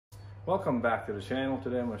Welcome back to the channel.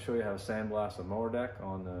 Today I'm going to show you how to sandblast a mower deck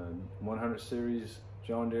on the 100 series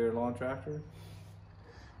John Deere lawn tractor.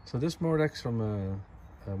 So this mower deck's from a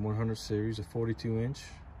 100 series, a 42 inch,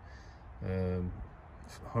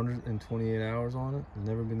 128 hours on it. It's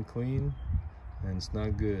never been cleaned and it's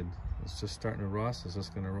not good. It's just starting to rust. It's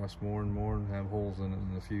just going to rust more and more and have holes in it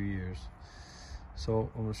in a few years.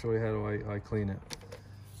 So I'm going to show you how I clean it.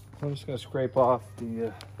 I'm just going to scrape off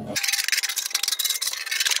the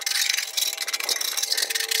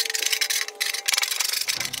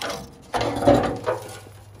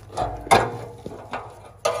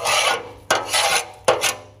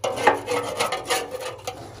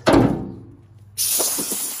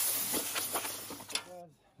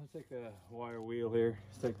take a wire wheel here,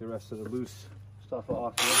 take the rest of the loose stuff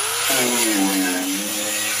off here.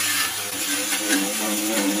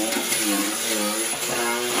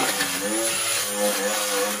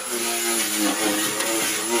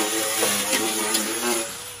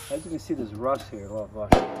 As you can see, there's rust here, a lot of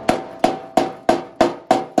rust.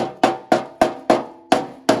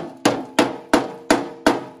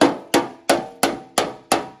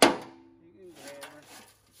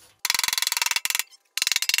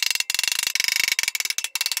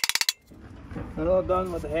 When all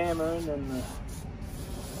done with the hammer, and then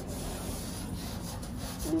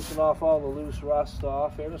loosen off all the loose rust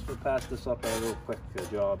off here. Just to pass this up a real quick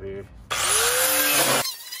job here.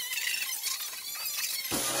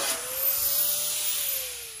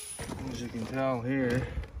 As you can tell here,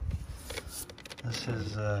 this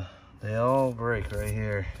is they all break right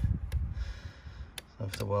here. So I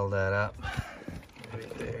have to weld that up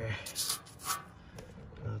right there.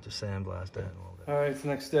 I'll have to sandblast that. All right, it's the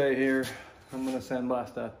next day here. I'm going to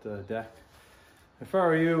sandblast that deck. If I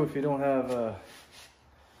were you, if you don't have a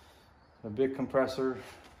big compressor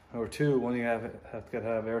or two, when you have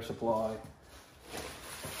air supply.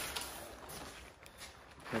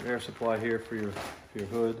 Have air supply here for your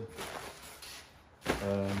hood.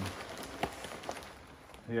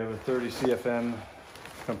 You have a 30 CFM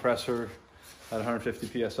compressor at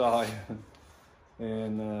 150 psi,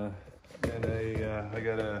 and I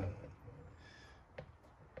got a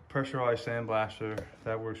pressurized sandblaster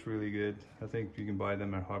that works really good. I think you can buy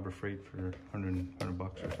them at Harbor Freight for 100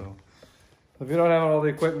 bucks or so. If you don't have all the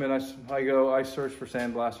equipment, I search for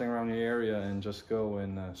sandblasting around the area and just go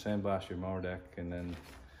and sandblast your mower deck, and then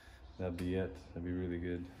that'd be it. That'd be really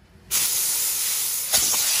good.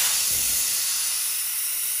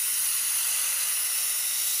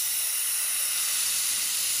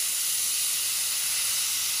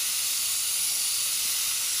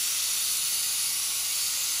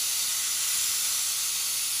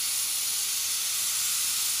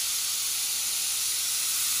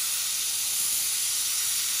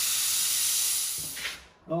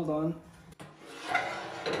 All done.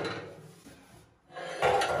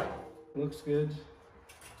 Looks good.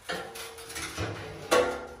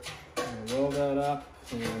 Roll that up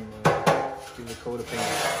and give it a coat of paint.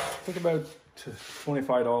 Took about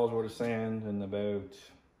 $25 worth of sand in about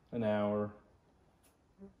an hour.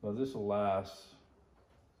 But this will last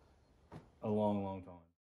a long time.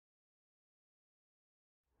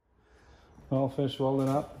 All finished welding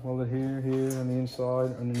up. Welded here, on the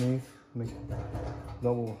inside, underneath. Make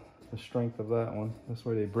double the strength of that one. That's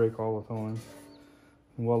where they break all the time.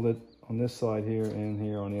 And weld it on this side here and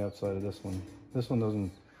here on the outside of this one. This one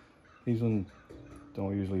doesn't, these ones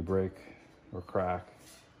don't usually break or crack.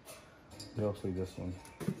 Mostly this one.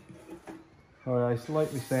 All right, I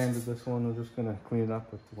slightly sanded this one. I'm just gonna clean it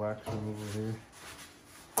up with the wax remover here.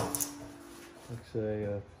 Like say,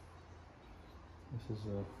 this is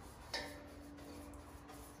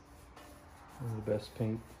the best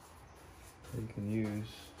paint that you can use,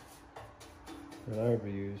 that I ever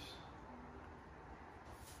use.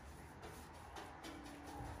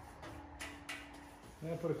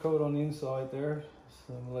 I put a coat on the inside there,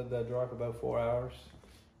 so I'm gonna let that dry for about 4 hours.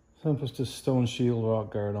 So I'm put this stone shield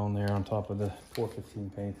rock guard on there on top of the 415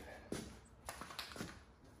 paint.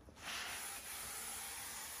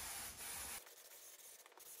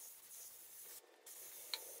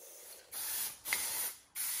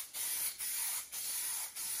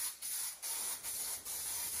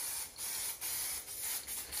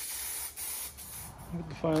 Put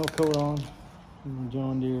the final coat on,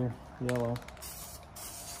 John Deere yellow.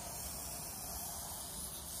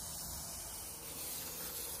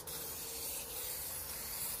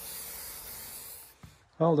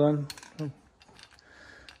 All done.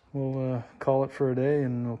 We'll call it for a day,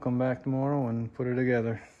 and we'll come back tomorrow and put it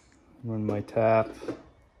together. Run my tap.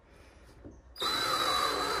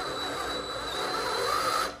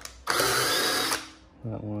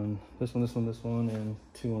 That one, this one, this one, this one, and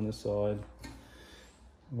 2 on this side.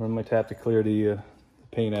 Run my tap to clear the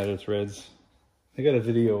paint out of the threads. I got a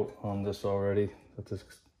video on this already,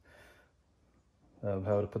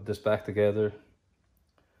 how to put this back together.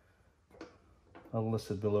 I'll list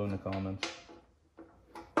it below in the comments.